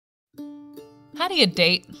How do you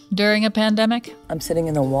date during a pandemic? I'm sitting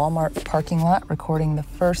in a Walmart parking lot recording the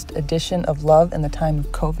first edition of Love in the Time of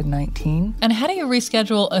COVID-19. And how do you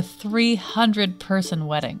reschedule a 300-person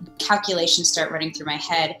wedding? Calculations start running through my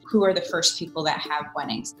head. Who are the first people that have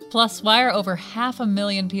weddings? Plus, why are over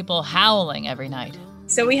 500,000 people howling every night?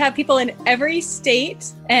 So we have people in every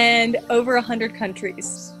state and over 100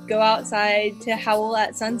 countries go outside to howl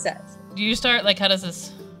at sunset. Do you start? How does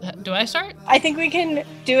this... Do I start? I think we can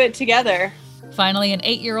do it together. Finally, an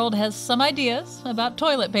 8-year-old has some ideas about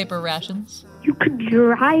toilet paper rations. You could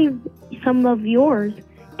drive some of yours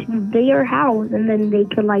to their house and then they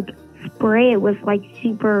could spray it with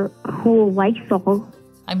super cool Lysol.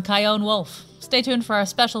 I'm Kyone Wolf. Stay tuned for our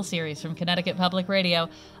special series from Connecticut Public Radio,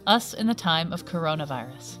 Us in the Time of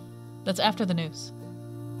Coronavirus. That's after the news.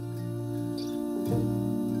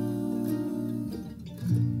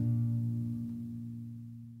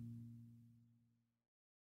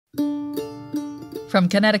 From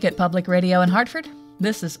Connecticut Public Radio in Hartford,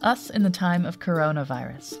 this is Us in the Time of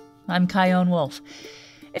Coronavirus. I'm Kyone Wolf.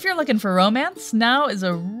 If you're looking for romance, now is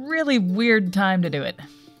a really weird time to do it.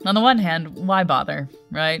 On the one hand, why bother,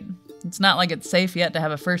 right? It's not like it's safe yet to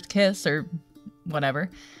have a first kiss or whatever.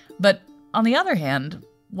 But on the other hand,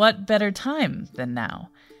 what better time than now?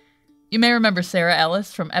 You may remember Sarah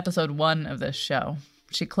Ellis from episode 1 of this show.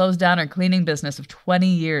 She closed down her cleaning business of 20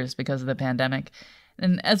 years because of the pandemic.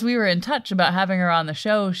 And as we were in touch about having her on the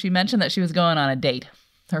show, she mentioned that she was going on a date.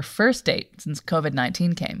 Her first date since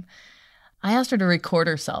COVID-19 came. I asked her to record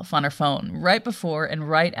herself on her phone right before and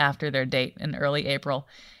right after their date in early April.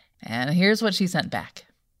 And here's what she sent back.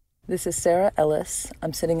 This is Sarah Ellis.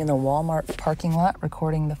 I'm sitting in a Walmart parking lot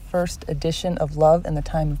recording the first edition of Love in the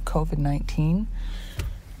Time of COVID-19.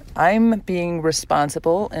 I'm being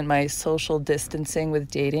responsible in my social distancing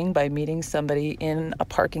with dating by meeting somebody in a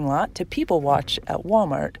parking lot to people watch at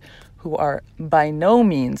Walmart who are by no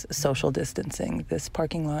means social distancing. This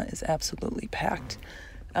parking lot is absolutely packed.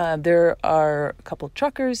 There are a couple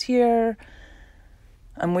truckers here.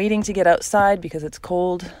 I'm waiting to get outside because it's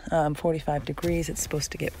cold, 45 degrees. It's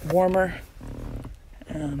supposed to get warmer.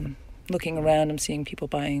 Looking around, I'm seeing people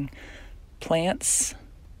buying plants.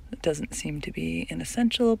 It doesn't seem to be an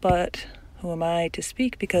essential, but who am I to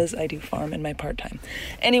speak because I do farm in my part-time.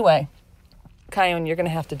 Anyway, Kyone, you're going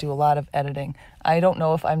to have to do a lot of editing. I don't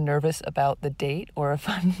know if I'm nervous about the date or if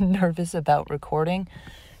I'm nervous about recording.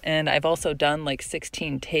 And I've also done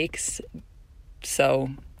 16 takes, so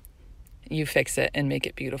you fix it and make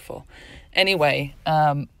it beautiful. Anyway,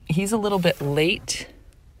 he's a little bit late,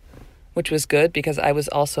 which was good because I was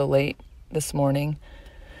also late this morning.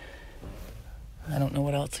 I don't know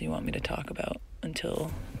what else you want me to talk about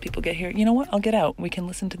until people get here. You know what? I'll get out. We can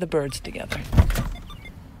listen to the birds together.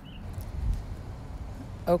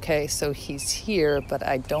 Okay, so he's here, but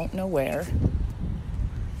I don't know where.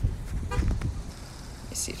 Let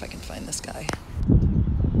me see if I can find this guy.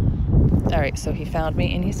 All right, so he found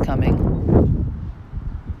me and he's coming.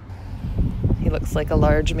 He looks like a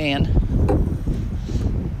large man.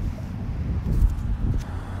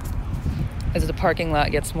 As the parking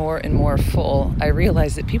lot gets more and more full, I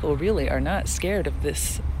realize that people really are not scared of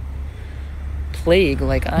this plague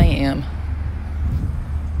like I am.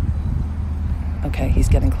 Okay, he's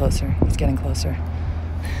getting closer. He's getting closer.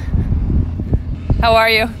 How are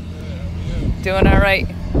you? Doing all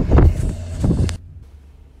right.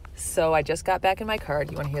 So I just got back in my car.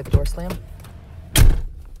 Do you want to hear the door slam?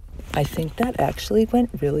 I think that actually went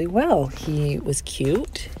really well. He was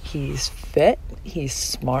cute, he's fit, he's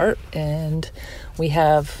smart, and we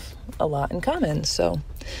have a lot in common. So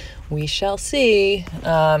we shall see.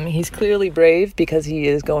 He's clearly brave because he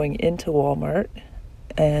is going into Walmart,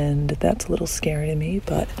 and that's a little scary to me,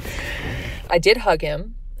 but I did hug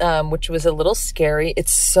him. Which was a little scary.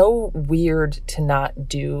 It's so weird to not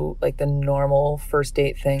do the normal first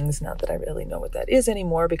date things. Not that I really know what that is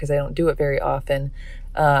anymore because I don't do it very often.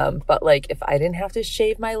 But if I didn't have to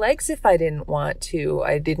shave my legs if I didn't want to,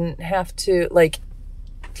 I didn't have to,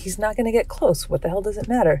 he's not going to get close. What the hell does it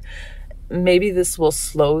matter? Maybe this will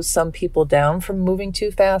slow some people down from moving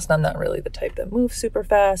too fast. I'm not really the type that moves super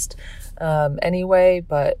fast anyway,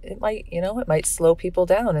 but it might slow people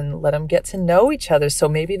down and let them get to know each other. So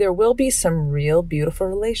maybe there will be some real beautiful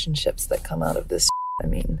relationships that come out of this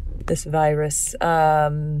virus.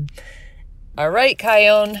 All right,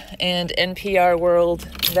 Kyone and NPR world,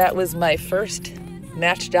 that was my first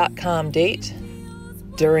Match.com date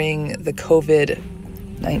during the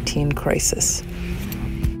COVID-19 crisis.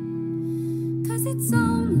 It's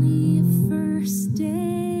only a first date,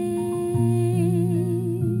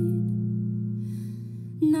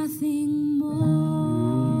 nothing more.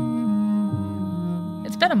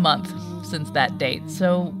 It's been a month since that date.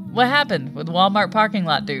 So what happened with Walmart parking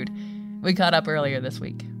lot dude? We caught up earlier this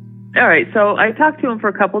week. All right, so I talked to him for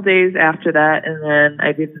a couple days after that, and then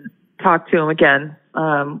I didn't talk to him again,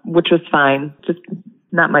 which was fine. Just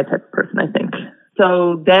not my type of person, I think.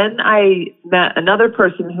 So then I met another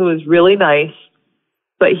person who was really nice,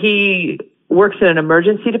 but he works in an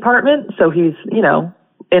emergency department, so he's,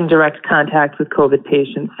 in direct contact with COVID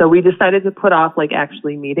patients. So we decided to put off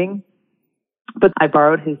actually meeting. But I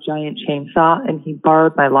borrowed his giant chainsaw and he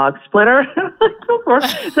borrowed my log splitter.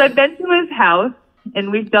 So I've been to his house and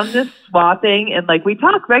we've done this swapping and we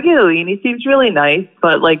talk regularly and he seems really nice,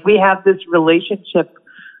 but we have this relationship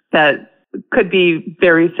that could be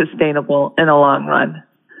very sustainable in the long run.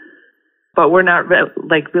 But we're not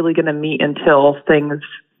really going to meet until things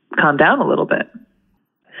calm down a little bit.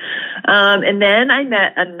 And then I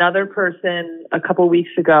met another person a couple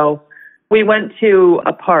weeks ago. We went to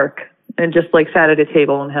a park and just sat at a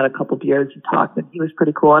table and had a couple beers and talked, and he was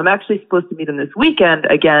pretty cool. I'm actually supposed to meet him this weekend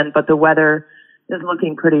again, but the weather is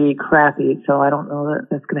looking pretty crappy, so I don't know that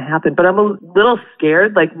that's going to happen. But I'm a little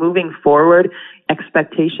scared, moving forward,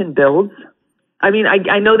 expectation builds. I mean,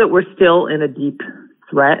 I know that we're still in a deep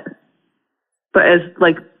threat, but as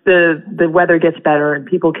the weather gets better and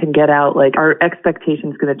people can get out, our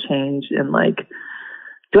expectation's going to change. And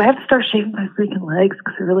do I have to start shaving my freaking legs?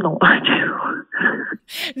 Because I really don't want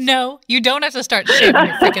to. No, you don't have to start shaving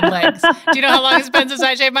your freaking legs. Do you know how long it's been since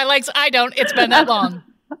I shaved my legs? I don't. It's been that long.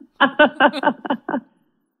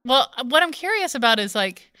 Well, what I'm curious about is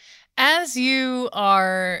as you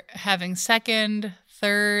are having second,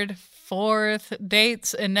 third, fourth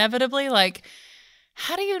dates inevitably,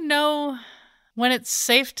 how do you know when it's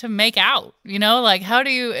safe to make out? How do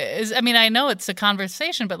you, I know it's a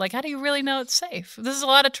conversation, but how do you really know it's safe? This is a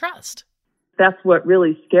lot of trust. That's what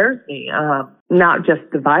really scares me. Not just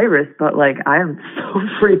the virus, but I am so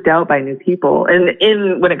freaked out by new people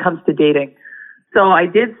and when it comes to dating. So I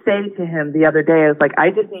did say to him the other day, I was I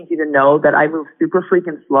just need you to know that I move super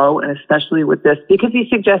freaking slow, and especially with this, because he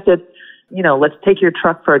suggested, let's take your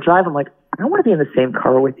truck for a drive. I'm I don't want to be in the same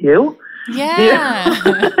car with you. Yeah.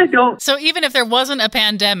 I don't. So even if there wasn't a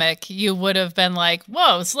pandemic, you would have been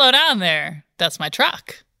whoa, slow down there. That's my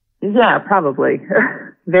truck. Yeah, probably.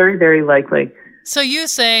 Very, very likely. So you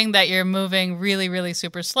saying that you're moving really, really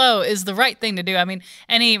super slow is the right thing to do. I mean,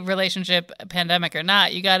 any relationship, pandemic or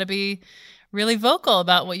not, you got to be really vocal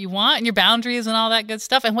about what you want and your boundaries and all that good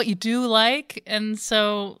stuff and what you do like. And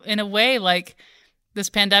so in a way, this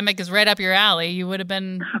pandemic is right up your alley. You would have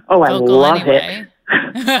been vocal anyway.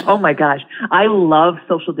 It. Oh my gosh. I love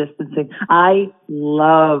social distancing. I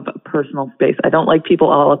love personal space. I don't like people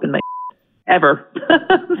all up in my ever.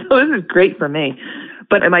 So this is great for me.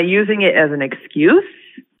 But am I using it as an excuse?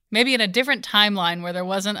 Maybe in a different timeline where there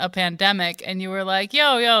wasn't a pandemic and you were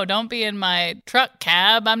yo, don't be in my truck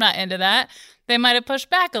cab. I'm not into that. They might have pushed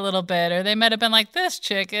back a little bit, or they might have been this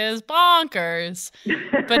chick is bonkers.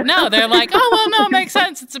 But no, they're oh, well, no, it makes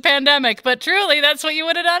sense. It's a pandemic. But truly, that's what you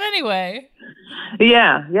would have done anyway.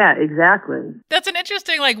 Yeah, exactly. That's an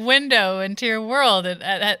interesting window into your world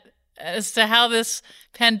as to how this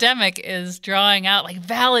pandemic is drawing out,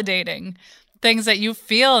 validating things that you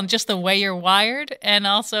feel and just the way you're wired, and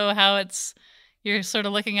also how you're sort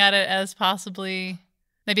of looking at it as possibly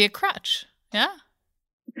maybe a crutch. Yeah?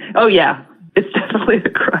 Oh, yeah. It's definitely a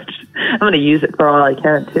crutch. I'm going to use it for all I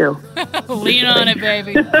can, too. Lean on it,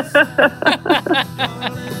 baby.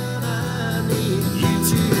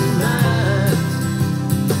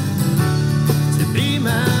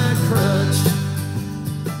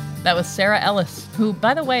 That was Sarah Ellis, who,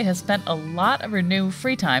 by the way, has spent a lot of her new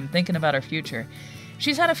free time thinking about her future.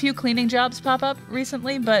 She's had a few cleaning jobs pop up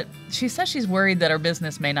recently, but she says she's worried that her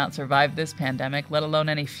business may not survive this pandemic, let alone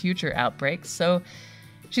any future outbreaks, so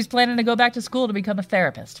she's planning to go back to school to become a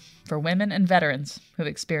therapist for women and veterans who've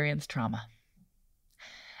experienced trauma.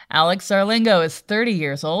 Alex Zarlingo is 30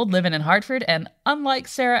 years old, living in Hartford, and unlike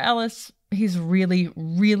Sarah Ellis, he's really,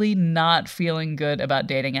 really not feeling good about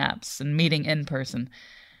dating apps and meeting in person.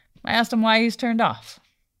 I asked him why he's turned off.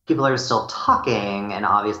 People are still talking and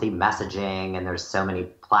obviously messaging, and there's so many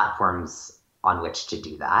platforms on which to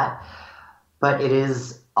do that. But it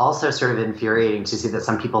is also sort of infuriating to see that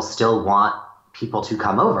some people still want people to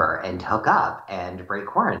come over and hook up and break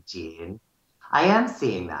quarantine. I am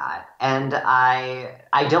seeing that. And I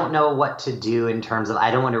don't know what to do in terms of,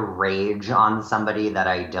 I don't want to rage on somebody that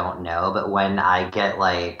I don't know, but when I get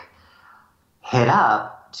hit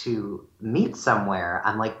up to meet somewhere,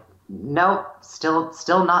 I'm nope, still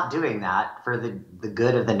not doing that for the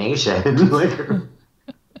good of the nation.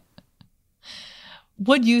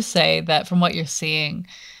 Would you say that from what you're seeing,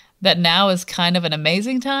 that now is kind of an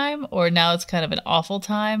amazing time, or now it's kind of an awful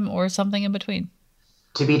time, or something in between?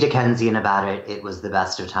 To be Dickensian about it, it was the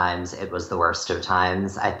best of times. It was the worst of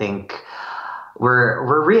times. I think we're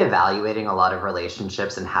reevaluating a lot of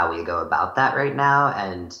relationships and how we go about that right now.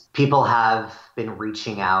 And people have been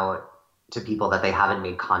reaching out to people that they haven't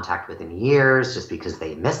made contact with in years just because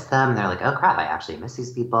they miss them. They're like, oh crap, I actually miss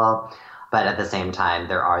these people. But at the same time,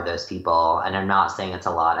 there are those people, and I'm not saying it's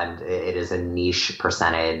a lot, and it is a niche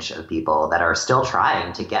percentage of people that are still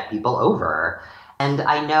trying to get people over. And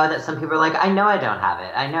I know that some people are like, I know I don't have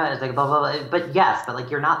it. I know it's like blah, blah, blah. But yes, but like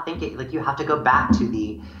you're not thinking, like you have to go back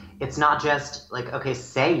to it's not just like, okay,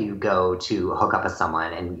 say you go to hook up with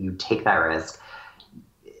someone and you take that risk.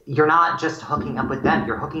 You're not just hooking up with them.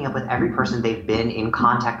 You're hooking up with every person they've been in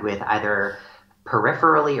contact with, either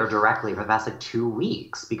peripherally or directly, for the past like 2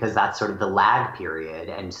 weeks, because that's sort of the lag period.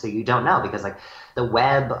 And so you don't know, because like the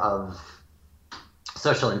web of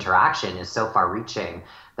social interaction is so far reaching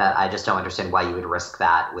that I just don't understand why you would risk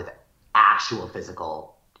that with actual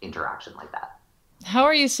physical interaction like that. How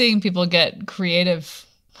are you seeing people get creative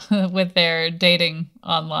with their dating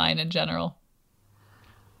online in general?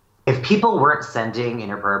 If people weren't sending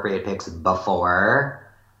inappropriate pics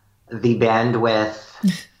before, the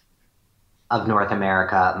bandwidth of North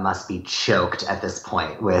America must be choked at this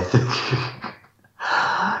point with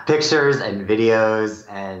pictures and videos.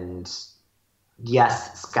 And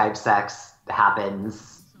yes, Skype sex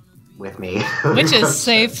happens with me. Which is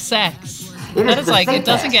safe sex. That is like, it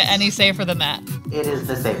doesn't get any safer than that. It is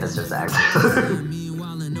the safest of sex.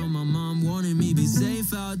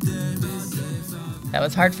 That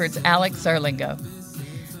was Hartford's Alex Zarlingo.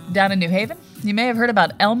 Down in New Haven, you may have heard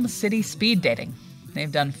about Elm City Speed Dating.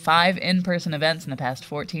 They've done 5 in-person events in the past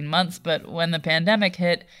 14 months, but when the pandemic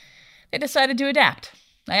hit, they decided to adapt.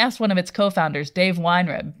 I asked one of its co-founders, Dave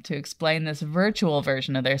Weinreb, to explain this virtual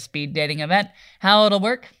version of their speed dating event, how it'll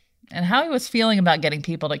work, and how he was feeling about getting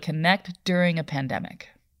people to connect during a pandemic.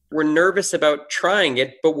 We're nervous about trying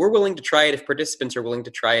it, but we're willing to try it if participants are willing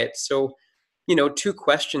to try it. So, 2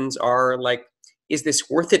 questions are like, is this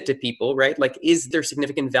worth it to people, right? Like, is there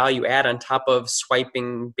significant value add on top of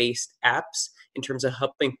swiping-based apps in terms of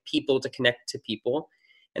helping people to connect to people?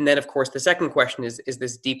 And then, of course, the second question is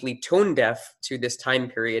this deeply tone deaf to this time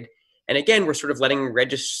period? And again, we're sort of letting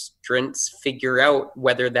registrants figure out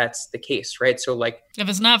whether that's the case, right? So like, if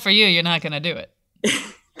it's not for you, you're not going to do it.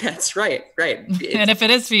 That's right. And if it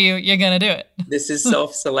is for you, you're going to do it. This is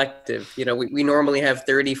self-selective. We normally have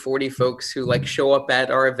 30, 40 folks who like show up at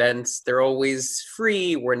our events. They're always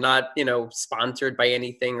free. We're not, sponsored by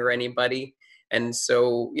anything or anybody. And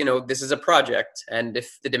so, this is a project. And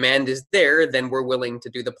if the demand is there, then we're willing to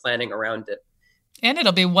do the planning around it. And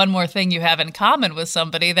it'll be one more thing you have in common with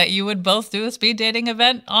somebody, that you would both do a speed dating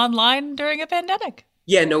event online during a pandemic.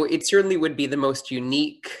 Yeah, no, it certainly would be the most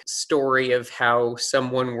unique story of how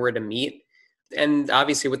someone were to meet. And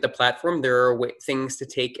obviously with the platform, there are things to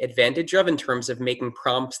take advantage of in terms of making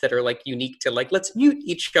prompts that are like unique to like, let's mute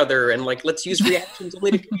each other and like, let's use reactions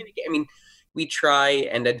only to communicate. I mean, we try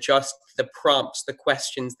and adjust the prompts, the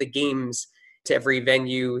questions, the games to every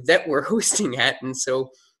venue that we're hosting at. And so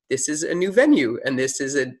this is a new venue, and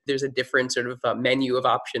there's a different sort of menu of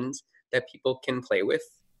options that people can play with.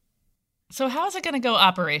 So how is it going to go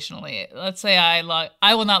operationally? Let's say I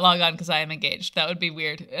will not log on because I am engaged. That would be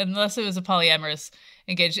weird, unless it was a polyamorous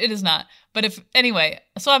engaged. It is not. But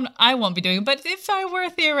I won't be doing it. But if I were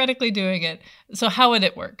theoretically doing it, so how would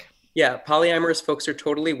it work? Yeah, polyamorous folks are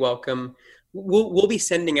totally welcome. We'll be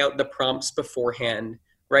sending out the prompts beforehand,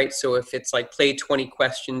 right? So if it's like play 20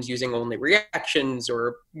 questions using only reactions,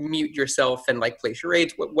 or mute yourself and like play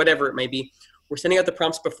charades, whatever it may be, we're sending out the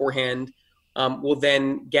prompts beforehand. We'll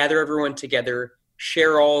then gather everyone together,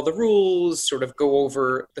 share all the rules, sort of go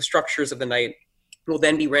over the structures of the night. We'll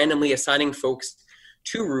then be randomly assigning folks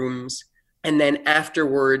to rooms, and then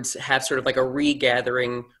afterwards have sort of like a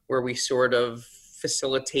regathering where we sort of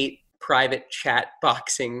facilitate private chat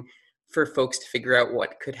boxing for folks to figure out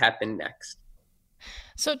what could happen next.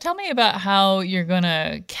 So tell me about how you're going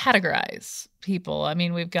to categorize people. I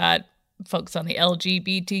mean, we've got folks on the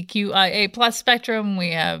LGBTQIA plus spectrum.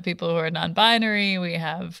 We have people who are non-binary. We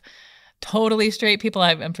have totally straight people.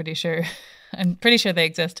 I'm pretty sure they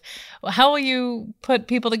exist. How will you put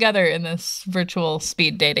people together in this virtual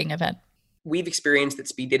speed dating event? We've experienced that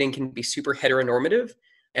speed dating can be super heteronormative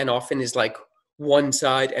and often is like one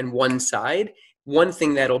side and one side. One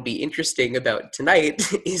thing that'll be interesting about tonight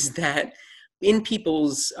is that in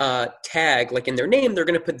people's tag, like in their name, they're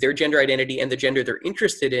going to put their gender identity and the gender they're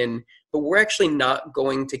interested in, but we're actually not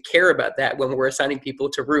going to care about that when we're assigning people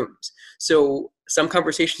to rooms. So some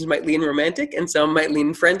conversations might lean romantic and some might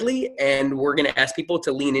lean friendly, and we're going to ask people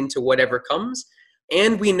to lean into whatever comes.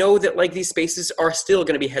 And we know that like these spaces are still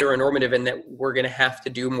going to be heteronormative, and that we're going to have to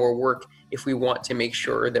do more work if we want to make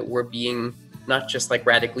sure that we're being not just like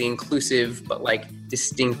radically inclusive, but like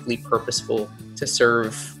distinctly purposeful to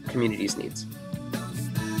serve communities' needs.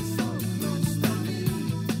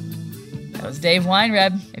 That was Dave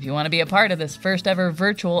Weinreb. If you want to be a part of this first ever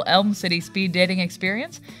virtual Elm City speed dating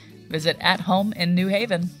experience, visit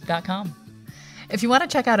athomeinnewhaven.com. If you want to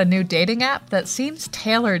check out a new dating app that seems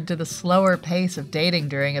tailored to the slower pace of dating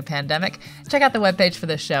during a pandemic, check out the webpage for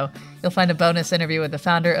this show. You'll find a bonus interview with the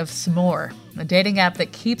founder of S'more, a dating app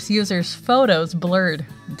that keeps users' photos blurred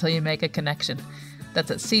until you make a connection. That's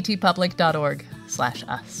at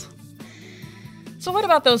ctpublic.org/us. So what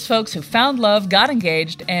about those folks who found love, got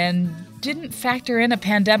engaged, and didn't factor in a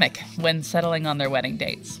pandemic when settling on their wedding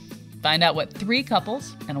dates? Find out what 3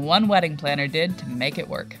 couples and 1 wedding planner did to make it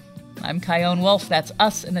work. I'm Chion Wolf. That's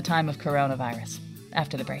us in the time of coronavirus.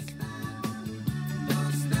 After the break.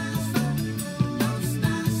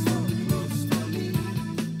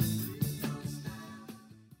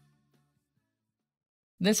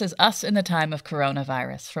 This is Us in the Time of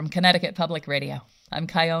Coronavirus from Connecticut Public Radio. I'm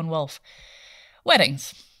Chion Wolf.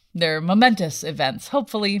 Weddings. They're momentous events,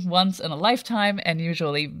 hopefully once in a lifetime and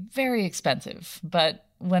usually very expensive. But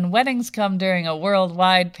when weddings come during a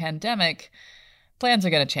worldwide pandemic, plans are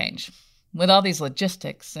going to change. With all these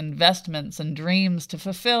logistics, investments, and dreams to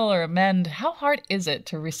fulfill or amend, how hard is it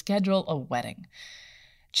to reschedule a wedding?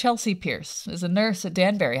 Chelsea Pierce is a nurse at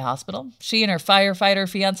Danbury Hospital. She and her firefighter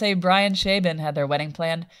fiancé Brian Shabin had their wedding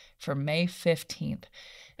planned for May 15th.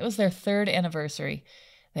 It was their 3rd anniversary.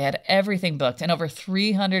 They had everything booked and over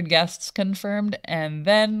 300 guests confirmed, and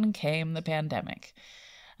then came the pandemic.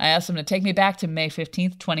 I asked them to take me back to May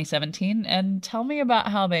 15th, 2017, and tell me about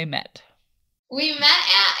how they met. We met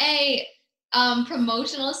at a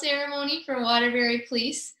promotional ceremony for Waterbury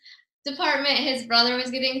Police Department. His brother was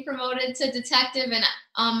getting promoted to detective, and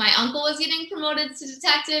my uncle was getting promoted to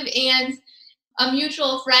detective, and a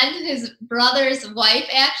mutual friend, his brother's wife,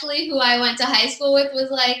 actually, who I went to high school with, was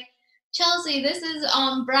like, Chelsea, this is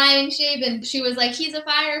Brian Shabin. She was like, he's a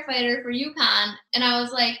firefighter for UConn. And I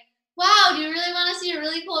was like, wow, do you really want to see a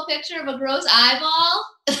really cool picture of a gross eyeball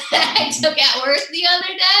that I took at work the other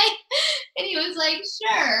day? And he was like,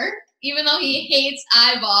 sure, even though he hates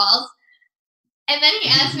eyeballs. And then he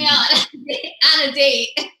asked me out on a date.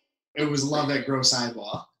 It was love at gross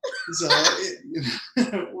eyeball. So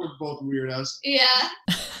we're both weirdos. Yeah.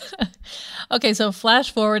 Okay, so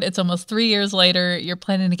flash forward, it's almost 3 years later. You're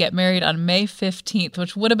planning to get married on May 15th,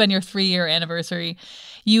 which would have been your 3-year anniversary.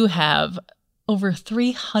 You have over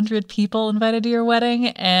 300 people invited to your wedding,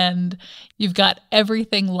 and you've got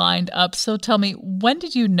everything lined up. So tell me, when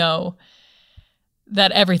did you know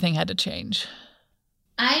that everything had to change?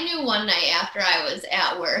 I knew one night after I was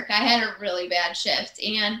at work. I had a really bad shift.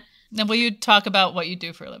 And now, will you talk about what you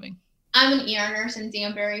do for a living? I'm an ER nurse in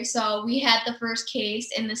Danbury. So we had the first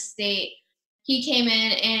case in the state. He came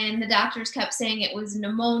in and the doctors kept saying it was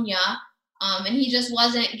pneumonia, and he just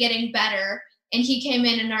wasn't getting better. And he came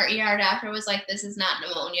in and our ER doctor was like, this is not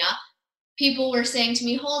pneumonia. People were saying to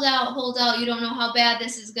me, hold out, you don't know how bad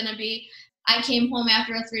this is going to be. I came home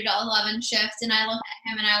after a 3 to 11 shift, and I looked at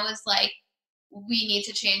him and I was like, we need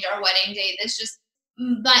to change our wedding date.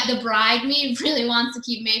 But the bride me really wants to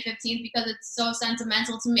keep May 15th because it's so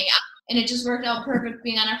sentimental to me. And it just worked out perfect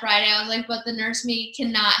being on a Friday. I was like, but the nurse me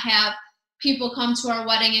cannot have people come to our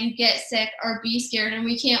wedding and get sick or be scared, and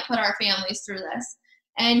we can't put our families through this.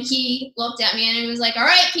 And he looked at me and he was like, all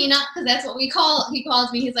right, Peanut, because that's what he calls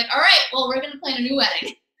me. He's like, all right, well, we're going to plan a new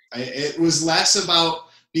wedding. It was less about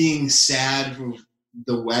being sad for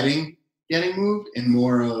the wedding getting moved and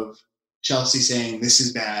more of Chelsea saying, this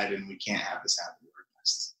is bad and we can't have this happen.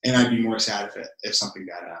 And I'd be more sad if something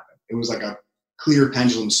bad happened. It was like a clear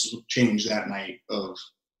pendulum change that night of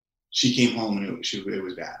she came home and it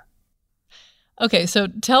was bad. Okay, so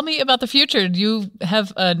tell me about the future. Do you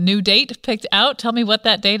have a new date picked out? Tell me what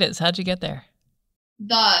that date is. How'd you get there?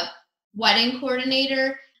 The wedding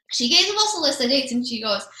coordinator, she gave us a list of dates and she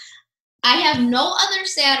goes, I have no other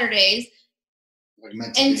Saturdays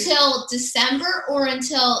until December or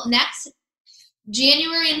until next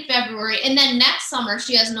January and February. And then next summer,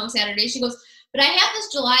 she has no Saturdays. She goes, but I have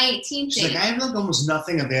this July 18th She's date. Like, I have like almost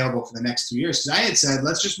nothing available for the next 2 years. Because I had said,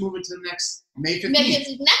 let's just move it to the next May 15th.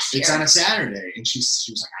 Next year. It's on a Saturday. And she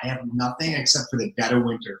was like, I have nothing except for the dead of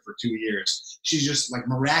winter for 2 years. She's just like,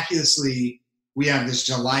 miraculously, we have this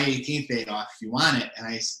July 18th date off if you want it. And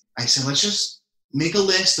I said, let's just make a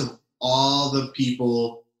list of all the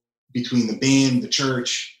people between the band, the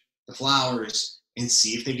church, the flowers, and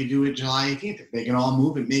see if they could do it July 18th. If they can all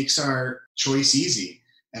move, it makes our choice easy.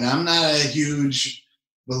 And I'm not a huge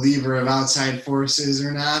believer of outside forces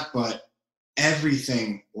or not, but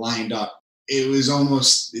everything lined up. It was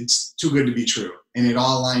almost, it's too good to be true. And it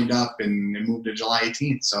all lined up and it moved to July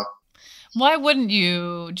 18th. So why wouldn't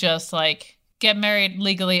you just like get married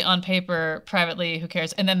legally on paper, privately, who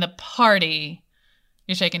cares? And then the party,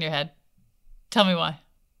 you're shaking your head. Tell me why.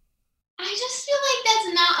 I just feel like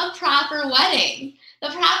that's not a proper wedding. The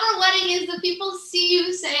proper wedding is the people see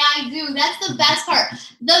you say I do. That's the best part.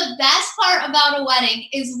 The best part about a wedding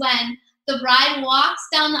is when the bride walks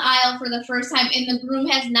down the aisle for the first time and the groom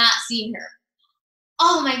has not seen her.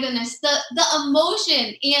 Oh my goodness, the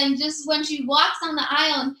emotion, and just when she walks down the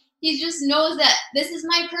aisle and he just knows that this is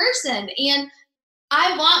my person. And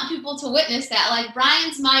I want people to witness that. Like,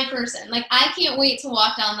 Brian's my person. Like, I can't wait to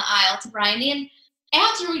walk down the aisle to Brian. And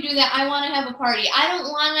after we do that, I want to have a party. I don't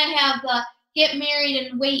want to have the get married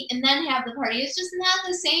and wait and then have the party. It's just not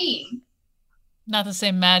the same. Not the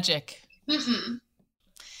same magic. Mm-mm.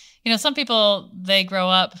 You know, some people, they grow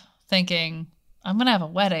up thinking, I'm going to have a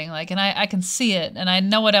wedding, like, and I can see it, and I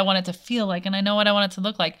know what I want it to feel like, and I know what I want it to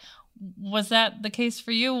look like. Was that the case for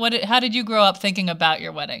you? How did you grow up thinking about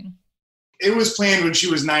your wedding? it was planned when she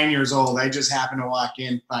was 9 years old. I just happened to walk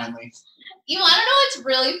in finally. You want to know what's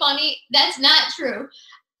really funny? That's not true.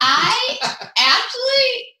 I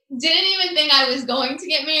actually didn't even think I was going to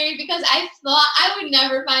get married because I thought I would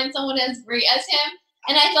never find someone as great as him.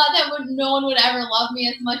 And I thought that no one would ever love me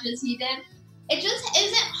as much as he did. It just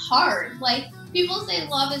isn't hard. Like, people say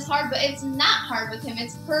love is hard, but it's not hard with him.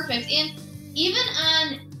 It's perfect. And even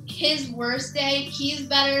on his worst day, he's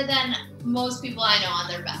better than most people I know on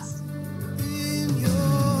their best. In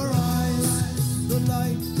your eyes, the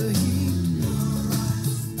light, the heat,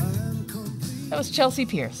 I am complete. That was Chelsea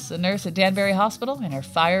Pierce, a nurse at Danbury Hospital, and her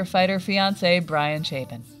firefighter fiancé, Brian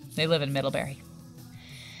Chapin. They live in Middlebury.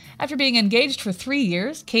 After being engaged for 3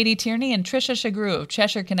 years, Katie Tierney and Tricia Shagru of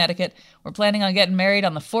Cheshire, Connecticut, were planning on getting married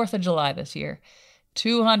on the 4th of July this year.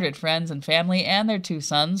 200 friends and family and their 2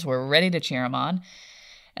 sons were ready to cheer them on.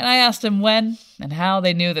 And I asked them when and how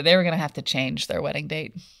they knew that they were going to have to change their wedding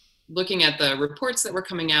date. Looking at the reports that were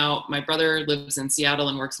coming out, my brother lives in Seattle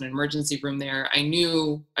and works in an emergency room there. I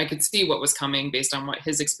knew I could see what was coming based on what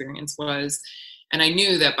his experience was. And I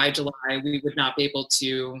knew that by July, we would not be able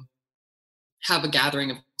to have a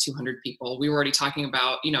gathering of 200 people. We were already talking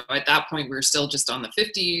about, at that point, we were still just on the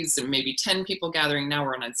 50s and maybe 10 people gathering. Now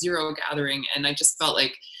we're on a 0 gathering. And I just felt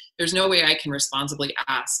like there's no way I can responsibly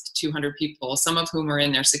ask 200 people, some of whom are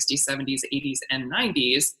in their 60s, 70s, 80s, and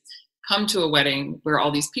 90s, come to a wedding where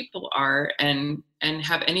all these people are and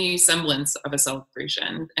have any semblance of a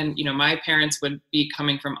celebration. And, my parents would be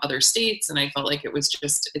coming from other states, and I felt like it was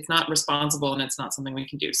just, it's not responsible and it's not something we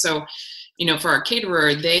can do. So, for our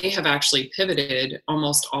caterer, they have actually pivoted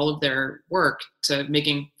almost all of their work to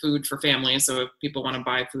making food for families. So if people want to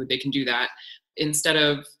buy food, they can do that. Instead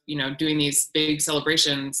of, doing these big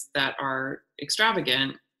celebrations that are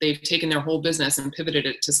extravagant, they've taken their whole business and pivoted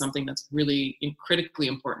it to something that's really critically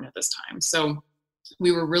important at this time. So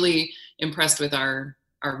we were really impressed with our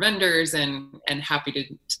vendors and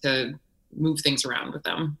happy to move things around with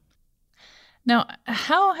them. Now,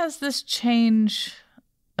 how has this change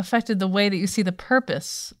affected the way that you see the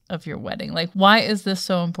purpose of your wedding? Like, why is this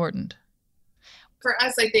so important? For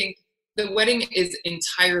us, I think the wedding is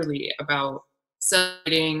entirely about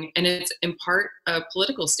celebrating, and it's in part a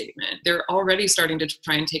political statement. They're already starting to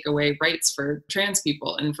try and take away rights for trans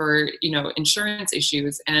people and for, insurance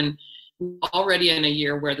issues. And already in a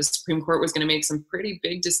year where the Supreme Court was going to make some pretty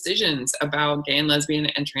big decisions about gay and lesbian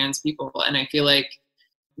and trans people. And I feel like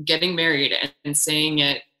getting married and saying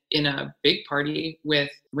it in a big party with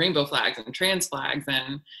rainbow flags and trans flags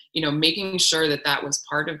and, making sure that was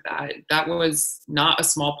part of that was not a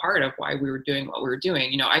small part of why we were doing what we were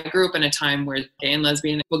doing. I grew up in a time where gay and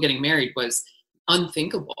lesbian people getting married was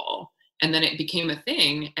unthinkable. And then it became a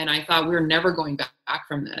thing. And I thought we were never going back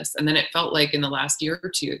from this. And then it felt like in the last year or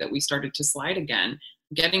two that we started to slide again.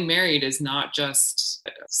 Getting married is not just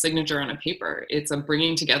a signature on a paper. It's a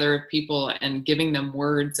bringing together of people and giving them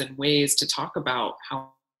words and ways to talk about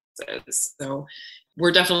how it is. So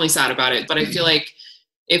we're definitely sad about it. But I feel like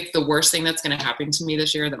if the worst thing that's going to happen to me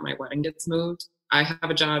this year, that my wedding gets moved, I have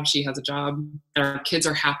a job, she has a job, our kids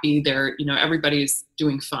are happy, they're, everybody's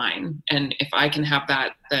doing fine. And if I can have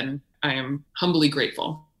that, then I am humbly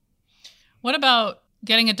grateful. What about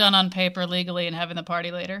getting it done on paper legally and having the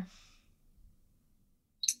party later?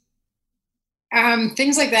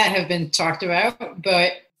 Things like that have been talked about,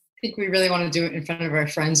 but I think we really want to do it in front of our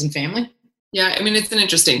friends and family. Yeah, it's an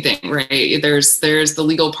interesting thing, right? There's the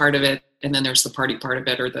legal part of it and then there's the party part of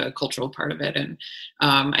it or the cultural part of it. And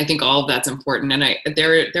I think all of that's important. And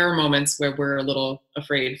there are moments where we're a little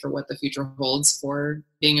afraid for what the future holds for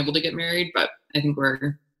being able to get married, but I think we're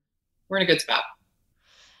in a good spot.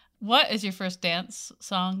 What is your first dance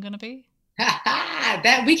song going to be?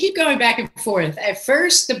 That we keep going back and forth. At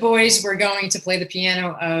first, the boys were going to play the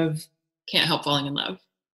piano of Can't Help Falling in Love.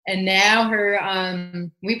 And now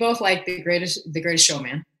we both like the greatest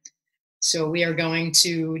showman. So we are going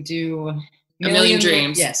to do A Million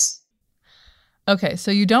Dreams. Yes. Okay,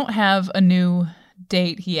 so you don't have a new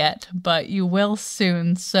date yet, but you will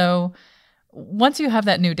soon. So once you have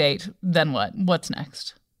that new date, then what? What's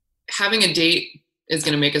next? Having a date is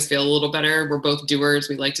going to make us feel a little better. We're both doers.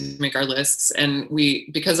 We like to make our lists. And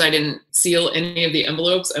because I didn't seal any of the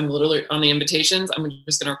envelopes, I'm literally on the invitations, I'm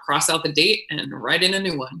just going to cross out the date and write in a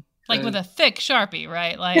new one. Like with a thick Sharpie,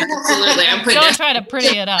 right? Like, absolutely. Don't try to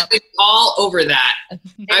pretty it up. All over that.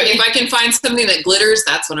 If I can find something that glitters,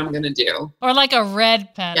 that's what I'm going to do. Or like a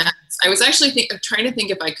red pen. Yes. I was actually trying to think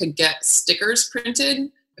if I could get stickers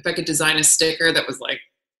printed, if I could design a sticker that was like,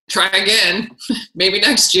 try again, maybe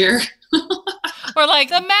next year. Or like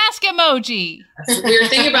the mask emoji. We were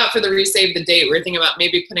thinking about for the Resave the Date, we were thinking about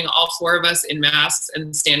maybe putting all 4 of us in masks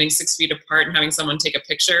and standing 6 feet apart and having someone take a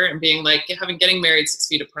picture and being like, getting married 6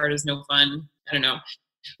 feet apart is no fun. I don't know.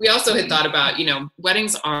 We also had thought about,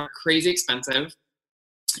 weddings are crazy expensive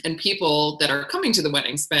and people that are coming to the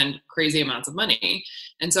wedding spend crazy amounts of money.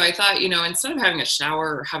 And so I thought, instead of having a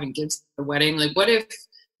shower or having gifts at the wedding, like what if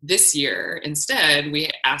this year instead we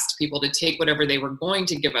asked people to take whatever they were going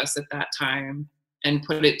to give us at that time and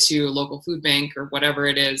put it to a local food bank or whatever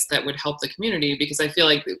it is that would help the community. Because I feel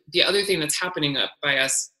like the other thing that's happening by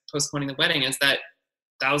us postponing the wedding is that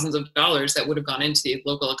thousands of dollars that would have gone into the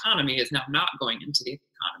local economy is now not going into the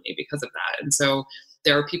economy because of that. And so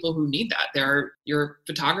there are people who need that. Your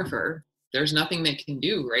photographer, there's nothing they can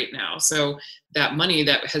do right now. So that money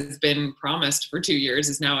that has been promised for 2 years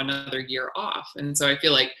is now another year off. And so I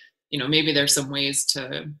feel like, maybe there's some ways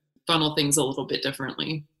to funnel things a little bit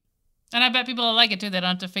differently. And I bet people will like it too. They don't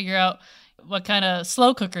have to figure out what kind of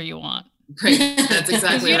slow cooker you want. Right, that's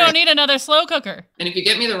exactly You right. don't need another slow cooker. And if you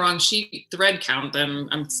get me the wrong sheet thread count, then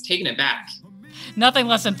I'm taking it back. Nothing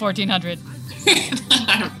less than 1,400.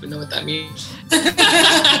 I don't even know what that means.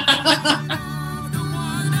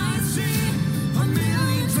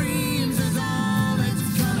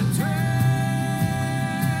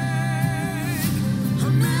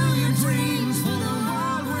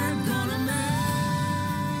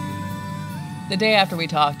 The day after we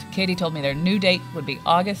talked, Katie told me their new date would be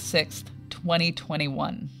August 6th,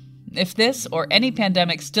 2021. If this or any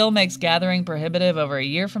pandemic still makes gathering prohibitive over a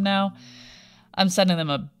year from now, I'm sending them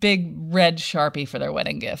a big red Sharpie for their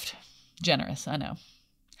wedding gift. Generous, I know.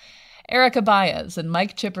 Erica Baez and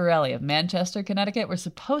Mike Ciparelli of Manchester, Connecticut were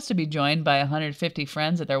supposed to be joined by 150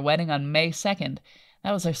 friends at their wedding on May 2nd.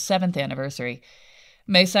 That was their 7th anniversary.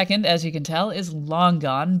 May 2nd, as you can tell, is long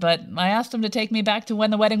gone, but I asked them to take me back to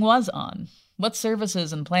when the wedding was on. What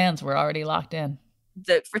services and plans were already locked in?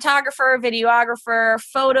 The photographer, videographer,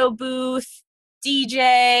 photo booth,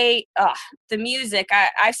 DJ, the music.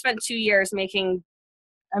 I've spent 2 years making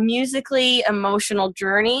a musically emotional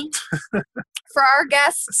journey for our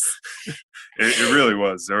guests. It really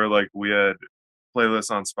was. We had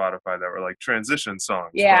playlists on Spotify that were like transition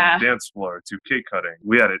songs from dance floor to cake cutting.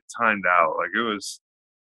 We had it timed out. Like it was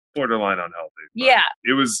borderline unhealthy. Yeah.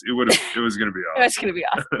 It was going to be awesome. It was going to be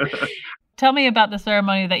awesome. Tell me about the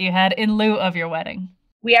ceremony that you had in lieu of your wedding.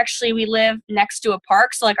 We live next to a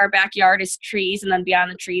park. So our backyard is trees, and then beyond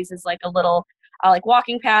the trees is a little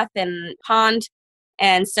walking path and pond.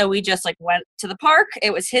 And so we just went to the park.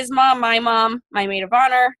 It was his mom, my maid of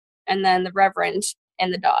honor, and then the Reverend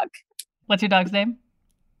and the dog. What's your dog's name?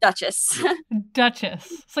 Duchess.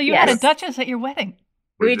 Duchess. So you had a Duchess at your wedding.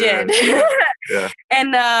 We did. Yeah.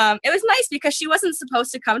 And it was nice because she wasn't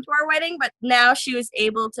supposed to come to our wedding, but now she was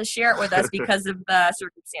able to share it with us because of the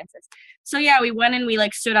circumstances. So yeah, we went and we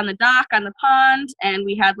stood on the dock on the pond, and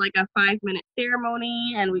we had a 5-minute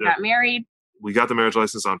ceremony, and we got married. We got the marriage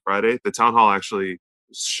license on Friday. The town hall actually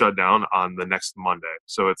shut down on the next Monday.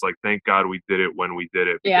 So it's thank God we did it when we did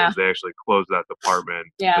it, because they actually closed that department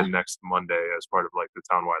the next Monday as part of the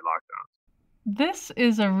townwide lockdown. This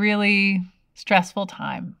is a really stressful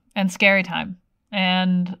time and scary time.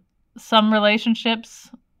 And some relationships,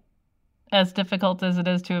 as difficult as it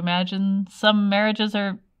is to imagine, some marriages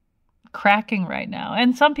are cracking right now.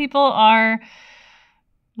 And some people are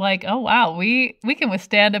like, oh, wow, we can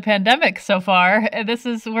withstand a pandemic so far.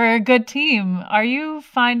 We're a good team. Are you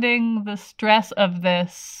finding the stress of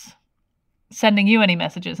this sending you any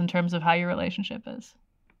messages in terms of how your relationship is?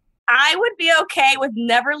 I would be okay with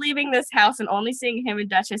never leaving this house and only seeing him and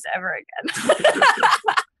Duchess ever again.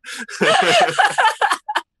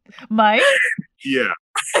 Mike? Yeah,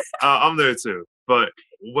 I'm there too. But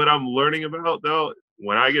what I'm learning about, though,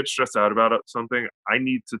 when I get stressed out about something, I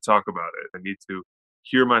need to talk about it. I need to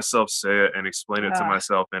hear myself say it and explain it to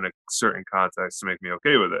myself in a certain context to make me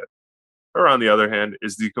okay with it. Or on the other hand,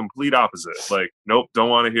 is the complete opposite. Like, nope, don't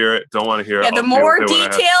want to hear it. Don't want to hear it. Yeah, the more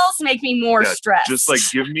details make me more stressed. Just like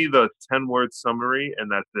give me the 10-word summary and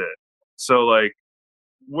that's it. So like,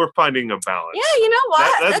 we're finding a balance. Yeah, you know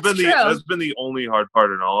what? That's been the only hard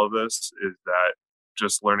part in all of this, is that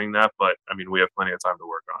just learning that. But I mean, we have plenty of time to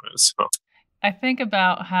work on it. So I think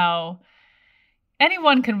about how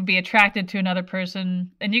anyone can be attracted to another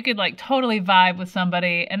person, and you could like totally vibe with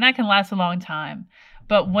somebody, and that can last a long time.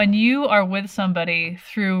 But when you are with somebody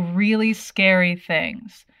through really scary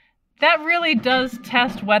things, that really does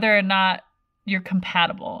test whether or not you're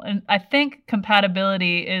compatible. And I think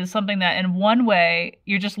compatibility is something that in one way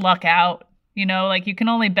you just luck out, you know, like you can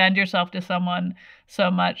only bend yourself to someone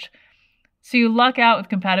so much. So you luck out with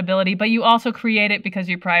compatibility, but you also create it because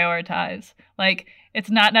you prioritize. Like, it's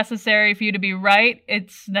not necessary for you to be right.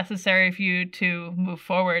 It's necessary for you to move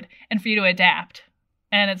forward and for you to adapt.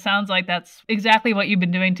 And it sounds like that's exactly what you've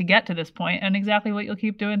been doing to get to this point, and exactly what you'll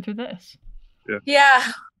keep doing through this. Yeah,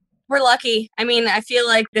 we're lucky. I mean, I feel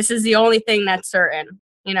like this is the only thing that's certain,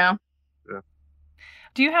 you know? Yeah.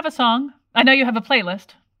 Do you have a song? I know you have a playlist,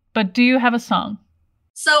 but do you have a song?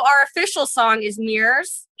 So our official song is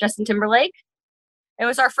Mirrors, Justin Timberlake. It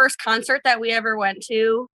was our first concert that we ever went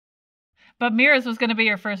to. But Mirrors was going to be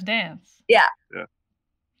your first dance. Yeah. Yeah.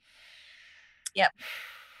 Yep.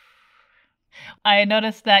 I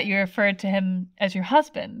noticed that you referred to him as your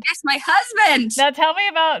husband. Yes, my husband. Now tell me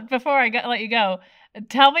about, before I let you go,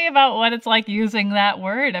 tell me about what it's like using that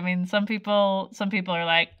word. I mean, some people are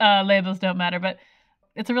like, labels don't matter, but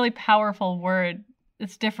it's a really powerful word.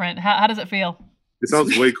 It's different. How does it feel? It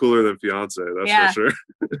sounds way cooler than fiance, that's for sure.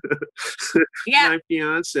 Yeah. My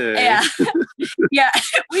fiance. Yeah. Yeah.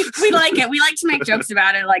 We like it. We like to make jokes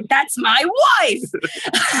about it. Like, that's my wife.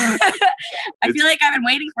 I feel like I've been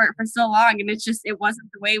waiting for it for so long, and it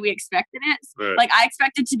wasn't the way we expected it. Right. Like, I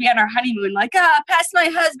expected to be on our honeymoon, like, pass my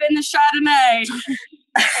husband the Chardonnay.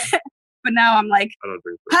 But now I'm like,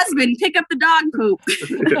 husband, pick up the dog poop.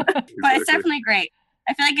 But it's definitely great.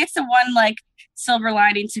 I feel like it's the one, like, silver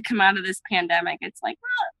lining to come out of this pandemic. It's like, well,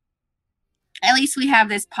 at least we have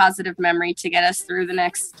this positive memory to get us through the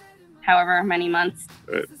next however many months.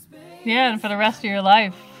 Right. Yeah, and for the rest of your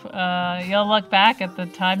life, you'll look back at the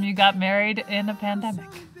time you got married in a pandemic.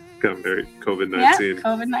 Got married, COVID-19. Yeah,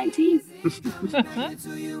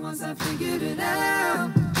 COVID-19. Once I figured it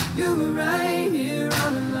out, you were right here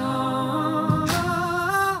all along.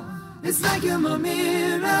 It's like you're my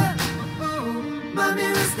mirror. My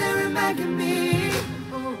mirror staring back at me.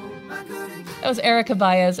 That was Erica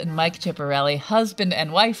Baez and Mike Ciparelli, husband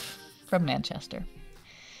and wife from Manchester.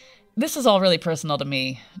 This is all really personal to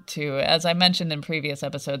me, too. As I mentioned in previous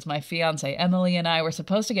episodes, my fiance Emily and I were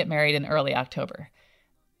supposed to get married in early October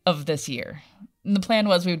of this year. And the plan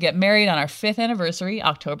was we would get married on our 5th anniversary,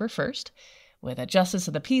 October 1st, with a justice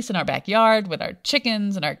of the peace in our backyard, with our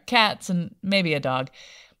chickens and our cats and maybe a dog.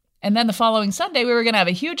 And then the following Sunday, we were going to have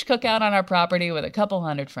a huge cookout on our property with a couple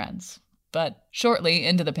hundred friends. But shortly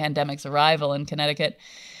into the pandemic's arrival in Connecticut,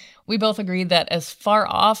 we both agreed that as far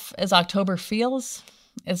off as October feels,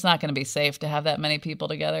 it's not going to be safe to have that many people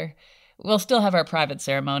together. We'll still have our private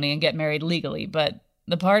ceremony and get married legally, but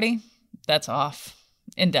the party, that's off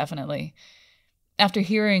indefinitely. After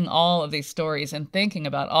hearing all of these stories and thinking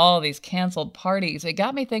about all these canceled parties, it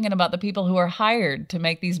got me thinking about the people who are hired to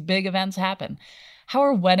make these big events happen. How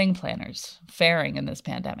are wedding planners faring in this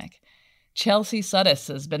pandemic? Chelsea Suddes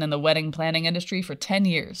has been in the wedding planning industry for 10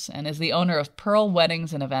 years and is the owner of Pearl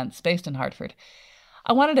Weddings and Events based in Hartford.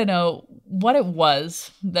 I wanted to know what it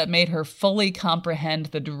was that made her fully comprehend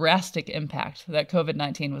the drastic impact that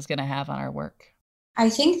COVID-19 was going to have on our work. I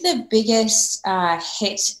think the biggest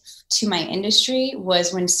hit to my industry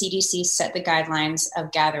was when CDC set the guidelines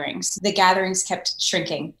of gatherings. The gatherings kept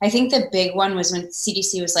shrinking. I think the big one was when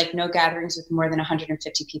CDC was like, no gatherings with more than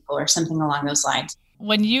 150 people or something along those lines.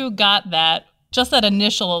 When you got that, just that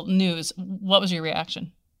initial news, what was your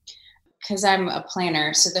reaction? Because I'm a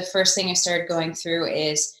planner. So the first thing I started going through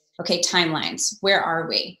is, okay, timelines. Where are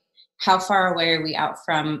we? How far away are we out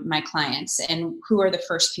from my clients? And who are the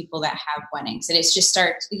first people that have weddings? And it's just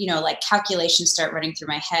like calculations start running through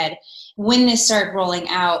my head. When this started rolling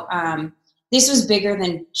out, this was bigger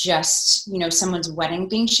than just, someone's wedding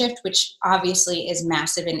being shifted, which obviously is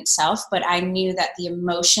massive in itself. But I knew that the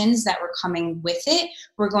emotions that were coming with it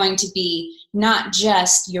were going to be not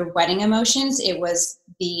just your wedding emotions. It was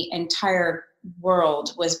the entire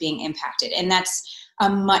world was being impacted. And that's a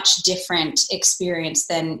much different experience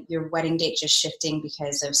than your wedding date just shifting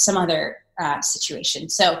because of some other situation.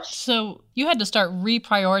 So you had to start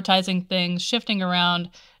reprioritizing things, shifting around,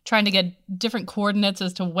 trying to get different coordinates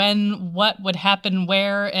as to when, what would happen,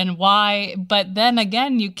 where, and why. But then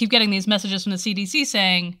again, you keep getting these messages from the CDC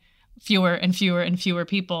saying fewer and fewer and fewer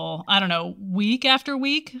people, I don't know, week after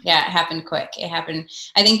week? Yeah, it happened quick. It happened,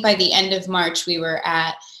 I think by the end of March, we were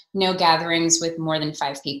at no gatherings with more than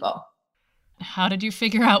 5 people. How did you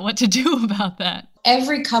figure out what to do about that?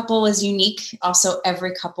 Every couple is unique. Also,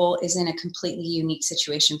 every couple is in a completely unique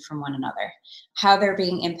situation from one another. How they're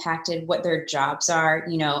being impacted, what their jobs are.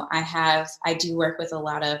 I do work with a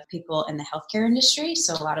lot of people in the healthcare industry,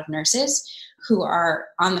 so a lot of nurses who are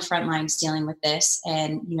on the front lines dealing with this,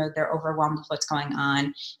 and they're overwhelmed with what's going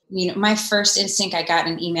on. My first instinct, I got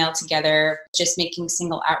an email together, just making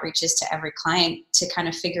single outreaches to every client to kind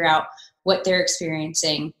of figure out what they're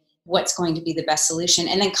experiencing, what's going to be the best solution,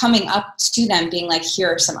 and then coming up to them being like,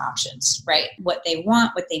 here are some options, right? What they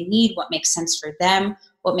want, what they need, what makes sense for them,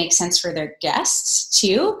 what makes sense for their guests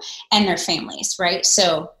too, and their families, right?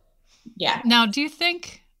 So, yeah. Now, do you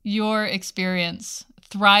think your experience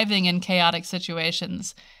thriving in chaotic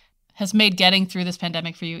situations has made getting through this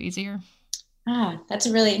pandemic for you easier? That's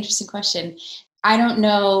a really interesting question. I don't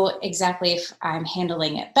know exactly if I'm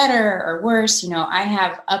handling it better or worse. I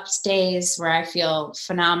have up days where I feel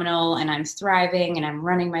phenomenal and I'm thriving and I'm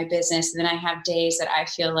running my business. And then I have days that I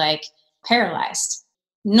feel like paralyzed.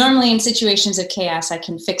 Normally in situations of chaos, I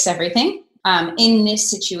can fix everything. In this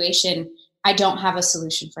situation, I don't have a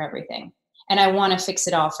solution for everything. And I want to fix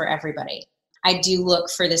it all for everybody. I do look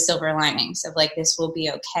for the silver linings of like, this will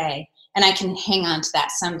be okay. And I can hang on to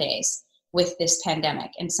that some days with this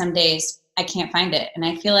pandemic. And some days I can't find it. And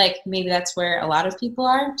I feel like maybe that's where a lot of people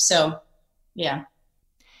are. So, yeah.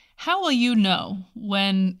 How will you know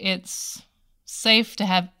when it's safe to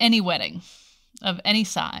have any wedding of any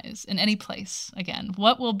size in any place again?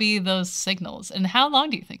 What will be those signals, and how long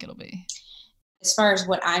do you think it'll be? As far as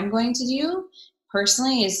what I'm going to do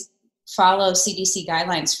personally is follow CDC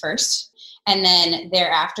guidelines first. And then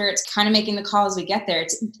thereafter, it's kind of making the call as we get there.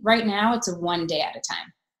 Right now, it's a one day at a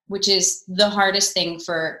time, which is the hardest thing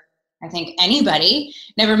for, I think, anybody,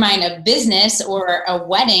 never mind a business or a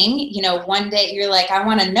wedding. One day you're like, I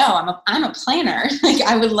want to know. I'm a planner. Like,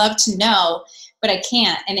 I would love to know, but I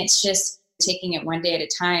can't. And it's just taking it one day at a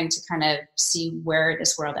time to kind of see where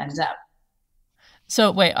this world ends up. So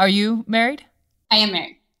wait, are you married? I am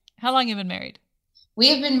married. How long have you been married? We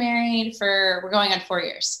have been married we're going on 4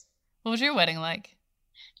 years. What was your wedding like?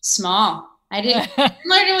 Small. I did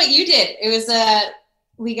similar to what you did. It was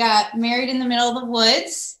we got married in the middle of the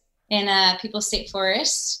woods in People's State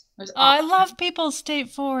Forest. It was awesome. I love People's State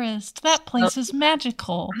Forest. That place is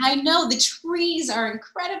magical. I know. The trees are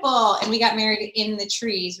incredible. And we got married in the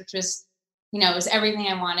trees, which was, it was everything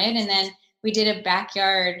I wanted. And then we did a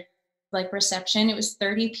backyard reception. It was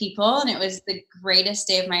 30 people, and it was the greatest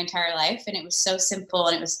day of my entire life. And it was so simple,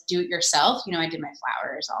 and it was do it yourself. I did my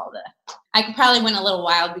flowers, I probably went a little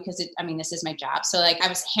wild because this is my job. So I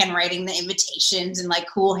was handwriting the invitations and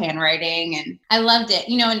cool handwriting, and I loved it.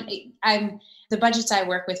 And the budgets I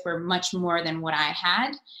work with were much more than what I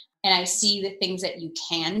had. And I see the things that you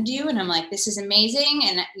can do. And I'm like, this is amazing.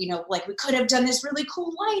 And, we could have done this really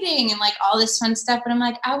cool lighting and all this fun stuff. But I'm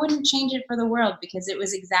like, I wouldn't change it for the world, because it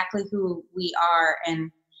was exactly who we are.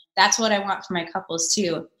 And that's what I want for my couples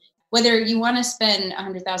too. Whether you want to spend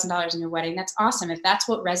 $100,000 in your wedding, that's awesome. If that's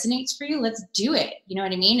what resonates for you, let's do it. You know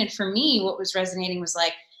what I mean? And for me, what was resonating was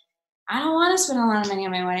I don't want to spend a lot of money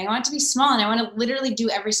on my wedding. I want it to be small, and I want to literally do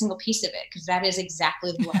every single piece of it, because that is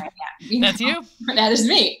exactly who I am. That's you? That is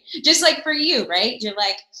me. Just like for you, right? You're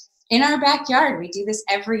in our backyard, we do this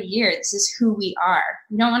every year. This is who we are.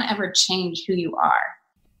 You don't want to ever change who you are.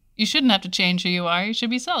 You shouldn't have to change who you are. You should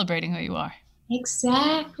be celebrating who you are.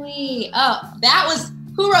 Exactly. Oh,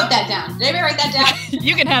 who wrote that down? Did anybody write that down?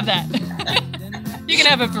 You can have that. You can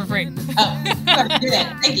have it for free. Oh, do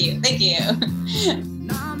that. Thank you. Thank you.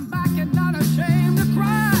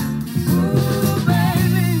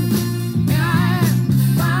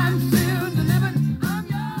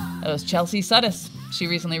 That was Chelsea Suddes. She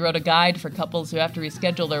recently wrote a guide for couples who have to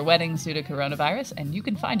reschedule their weddings due to coronavirus, and you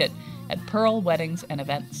can find it at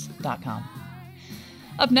pearlweddingsandevents.com.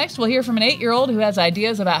 Up next, we'll hear from an 8-year-old who has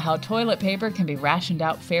ideas about how toilet paper can be rationed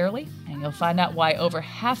out fairly, and you'll find out why over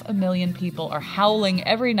 500,000 people are howling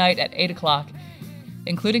every night at 8 o'clock,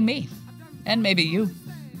 including me, and maybe you.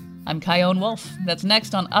 I'm Chion Wolf. That's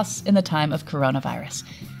next on Us in the Time of Coronavirus.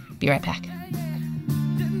 Be right back.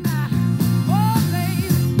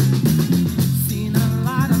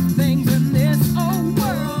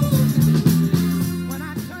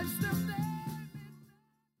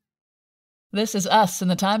 This is Us in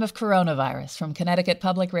the Time of Coronavirus from Connecticut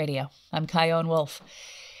Public Radio. I'm Chion Wolf.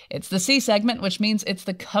 It's the C segment, which means it's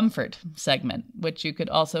the comfort segment, which you could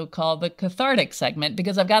also call the cathartic segment,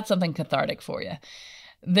 because I've got something cathartic for you.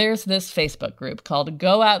 There's this Facebook group called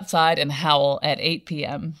Go Outside and Howl at 8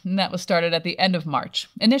 p.m., and that was started at the end of March,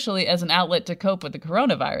 initially as an outlet to cope with the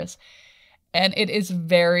coronavirus. And it is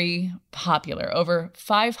very popular, over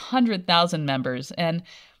 500,000 members, and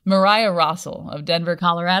Mariah Rossel of Denver,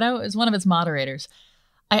 Colorado, is one of its moderators.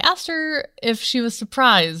 I asked her if she was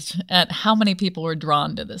surprised at how many people were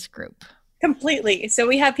drawn to this group. Completely. So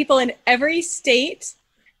we have people in every state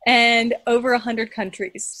and over 100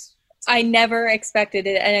 countries. I never expected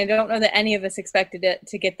it, and I don't know that any of us expected it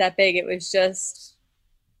to get that big. It was just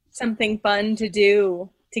something fun to do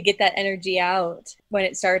to get that energy out when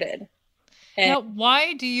it started. And now,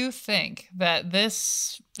 why do you think that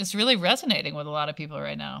this is really resonating with a lot of people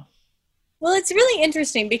right now? Well, it's really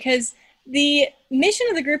interesting because the mission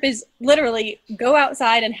of the group is literally go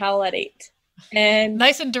outside and howl at 8. And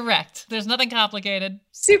nice and direct. There's nothing complicated.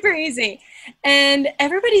 Super easy. And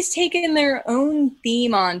everybody's taken their own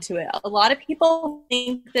theme onto it. A lot of people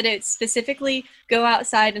think that it's specifically go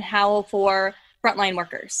outside and howl for frontline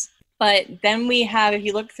workers. But then we have, if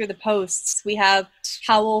you look through the posts, we have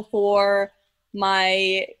howl for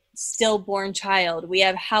my stillborn child. We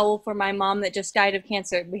have howl for my mom that just died of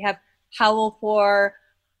cancer. We have howl for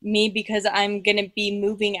me because I'm going to be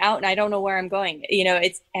moving out and I don't know where I'm going. You know,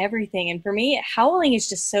 it's everything. And for me, howling is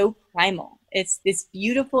just so primal. It's this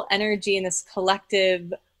beautiful energy and this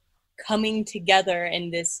collective coming together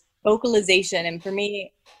and this vocalization. And for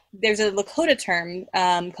me, there's a Lakota term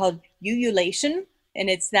called ululation, and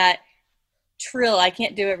it's that trill. I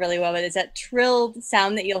can't do it really well, but it's that trill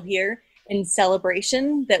sound that you'll hear in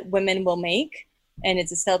celebration that women will make. And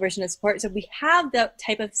it's a celebration of support. So we have that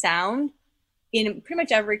type of sound in pretty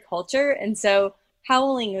much every culture. And so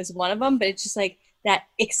howling is one of them, but it's just like that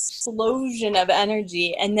explosion of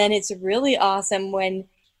energy. And then it's really awesome when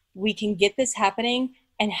we can get this happening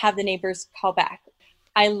and have the neighbors call back.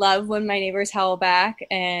 I love when my neighbors howl back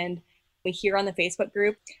and we hear on the Facebook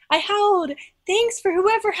group, I howled, thanks for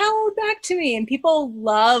whoever howled back to me. And people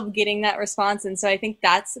love getting that response. And so I think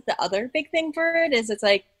that's the other big thing for it is it's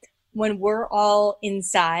like when we're all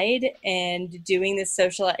inside and doing this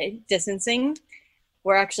social distancing,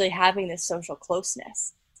 we're actually having this social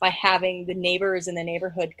closeness by having the neighbors in the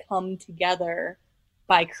neighborhood come together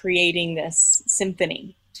by creating this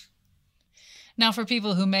symphony. Now, for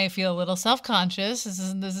people who may feel a little self-conscious, this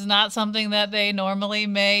is not something that they normally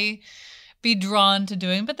may be drawn to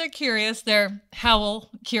doing, but they're curious. They're howl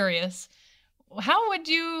curious. How would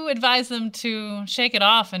you advise them to shake it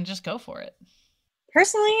off and just go for it?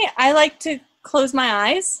 Personally, I like to close my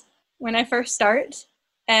eyes when I first start.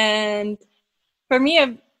 And for me,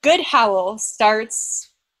 a good howl starts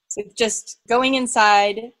with just going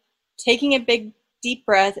inside, taking a big, deep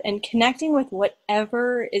breath, and connecting with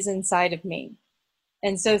whatever is inside of me.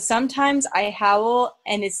 And so sometimes I howl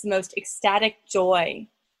and it's the most ecstatic joy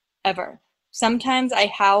ever. Sometimes I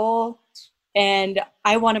howl and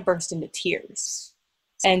I want to burst into tears.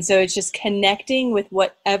 And so it's just connecting with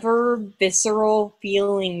whatever visceral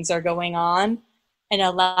feelings are going on and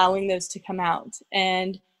allowing those to come out.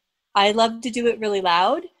 And I love to do it really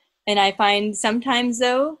loud. And I find sometimes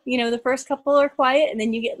though, you know, the first couple are quiet and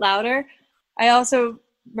then you get louder. I also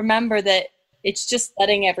remember that it's just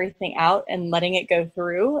letting everything out and letting it go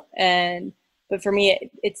through. But for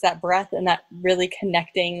me, it's that breath and that really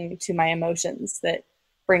connecting to my emotions that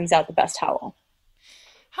brings out the best howl.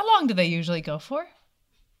 How long do they usually go for?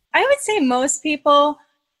 I would say most people,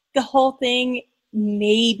 the whole thing,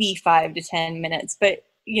 maybe 5 to 10 minutes. But,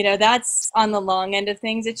 you know, that's on the long end of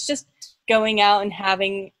things. It's just going out and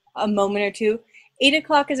having a moment or two. 8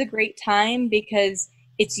 o'clock is a great time because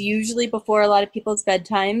it's usually before a lot of people's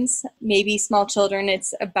bedtimes. Maybe small children,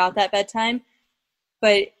 it's about that bedtime.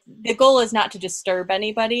 But the goal is not to disturb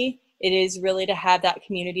anybody. It is really to have that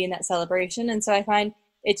community and that celebration. And so I find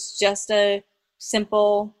it's just a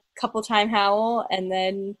simple couple time howl and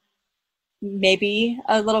then maybe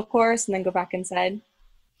a little chorus and then go back inside.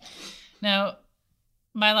 Now,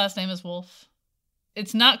 my last name is Wolf.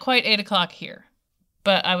 It's not quite 8 o'clock here,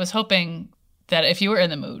 but I was hoping that if you were in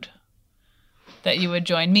the mood, that you would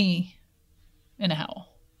join me in a howl.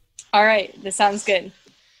 All right, this sounds good.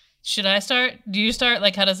 Should I start? Do you start?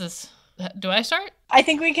 Like, how does this... Do I start? I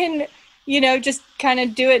think we can, just kind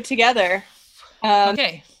of do it together.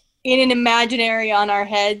 Okay. In an imaginary on our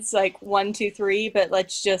heads, like 1, 2, 3, but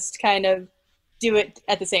let's just kind of do it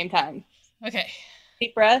at the same time. Okay.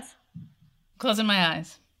 Deep breath. Closing my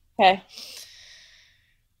eyes. Okay.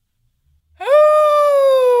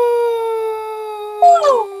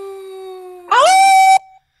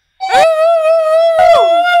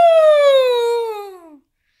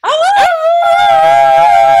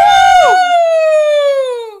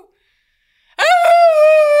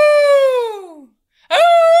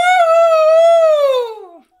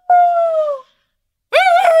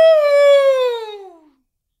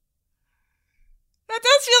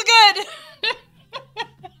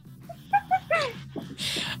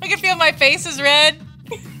 My face is red.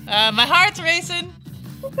 My heart's racing.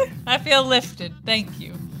 I feel lifted. Thank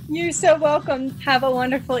you. You're so welcome. Have a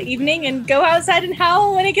wonderful evening and go outside and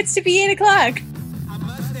howl when it gets to be 8 o'clock. I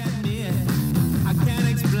must admit, I can't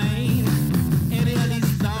explain any of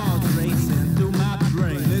these thoughts racing through my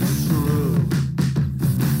brain. It's true.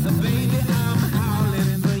 Baby, I'm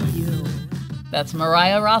howling for you. That's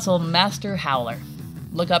Mariah Russell, Master Howler.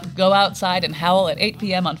 Look up Go Outside and Howl at 8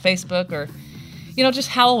 p.m. on Facebook, or just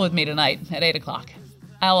howl with me tonight at 8 o'clock.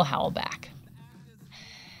 I'll howl back.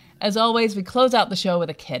 As always, we close out the show with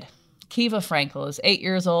a kid. Kiva Frankel is 8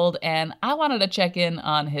 years old, and I wanted to check in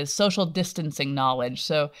on his social distancing knowledge,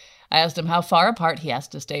 so I asked him how far apart he has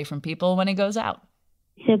to stay from people when he goes out.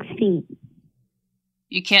 6 feet.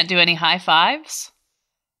 You can't do any high fives?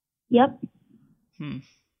 Yep.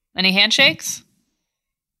 Any handshakes?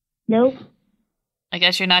 Nope. I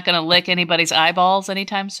guess you're not going to lick anybody's eyeballs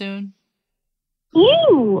anytime soon?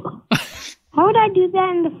 Ew! How would I do that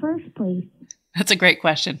in the first place? That's a great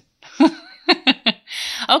question.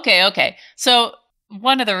 Okay. So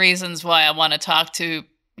one of the reasons why I want to talk to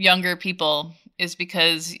younger people is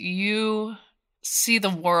because you see the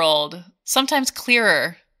world sometimes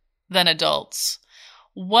clearer than adults.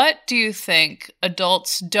 What do you think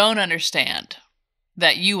adults don't understand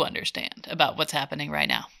that you understand about what's happening right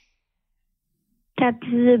now? That's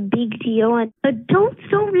a big deal, and adults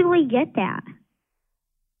don't really get that.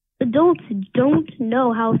 Adults don't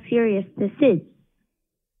know how serious this is,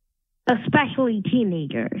 especially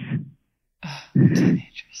teenagers.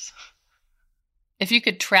 Teenagers. If you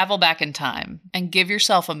could travel back in time and give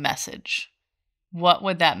yourself a message, what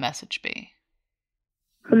would that message be?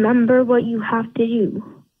 Remember what you have to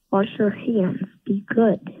do. Wash your hands. Be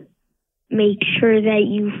good. Make sure that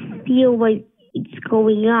you feel what it's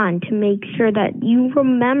going on, to make sure that you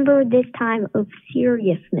remember this time of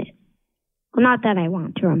seriousness. Well, not that I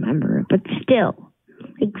want to remember it, but still,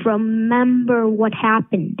 remember what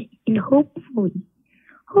happened, and hopefully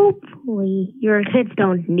your kids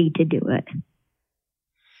don't need to do it.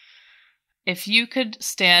 If you could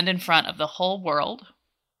stand in front of the whole world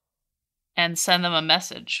and send them a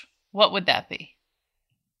message, what would that be?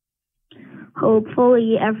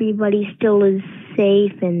 Hopefully everybody still is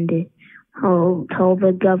safe, and I'll tell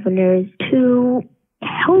the governors to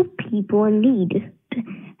help people in need.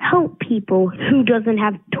 Help people who doesn't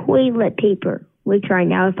have toilet paper, which right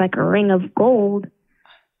now is like a ring of gold.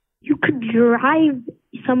 You could drive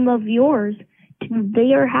some of yours to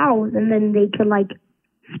their house, and then they could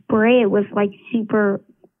spray it with super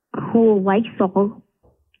cool Lysol.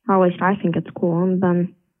 Or at least I think it's cool. And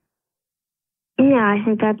then, yeah, I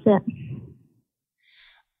think that's it.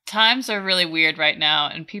 Times are really weird right now,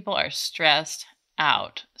 and people are stressed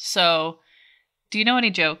out. So, do you know any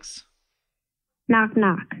jokes? Knock,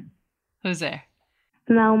 knock. Who's there?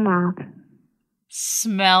 Smell mop.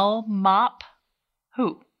 Smell mop?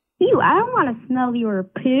 Who? Ew, I don't want to smell your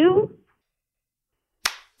poo.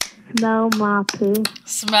 Smell my poo.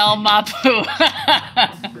 Smell my poo.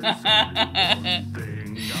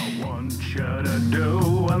 Thing I want you to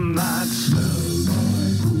do, and that's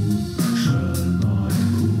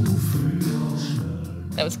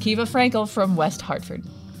That was Kiva Frankel from West Hartford.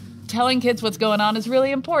 Telling kids what's going on is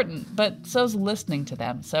really important, but so's listening to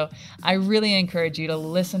them. So I really encourage you to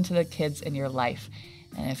listen to the kids in your life.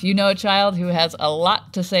 And if you know a child who has a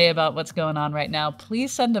lot to say about what's going on right now,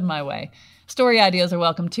 please send them my way. Story ideas are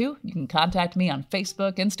welcome too. You can contact me on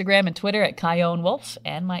Facebook, Instagram, and Twitter at Kyone Wolf,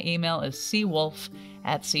 and my email is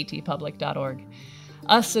cwolf@ctpublic.org.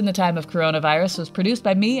 Us in the Time of Coronavirus was produced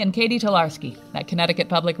by me and Katie Tolarski at Connecticut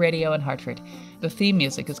Public Radio in Hartford. The theme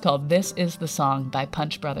music is called This Is the Song by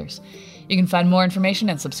Punch Brothers. You can find more information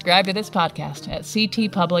and subscribe to this podcast at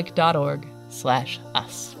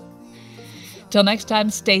ctpublic.org/us. Till next time,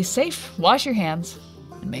 stay safe, wash your hands,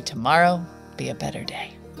 and may tomorrow be a better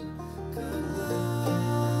day.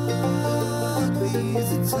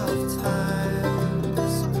 is a tough time.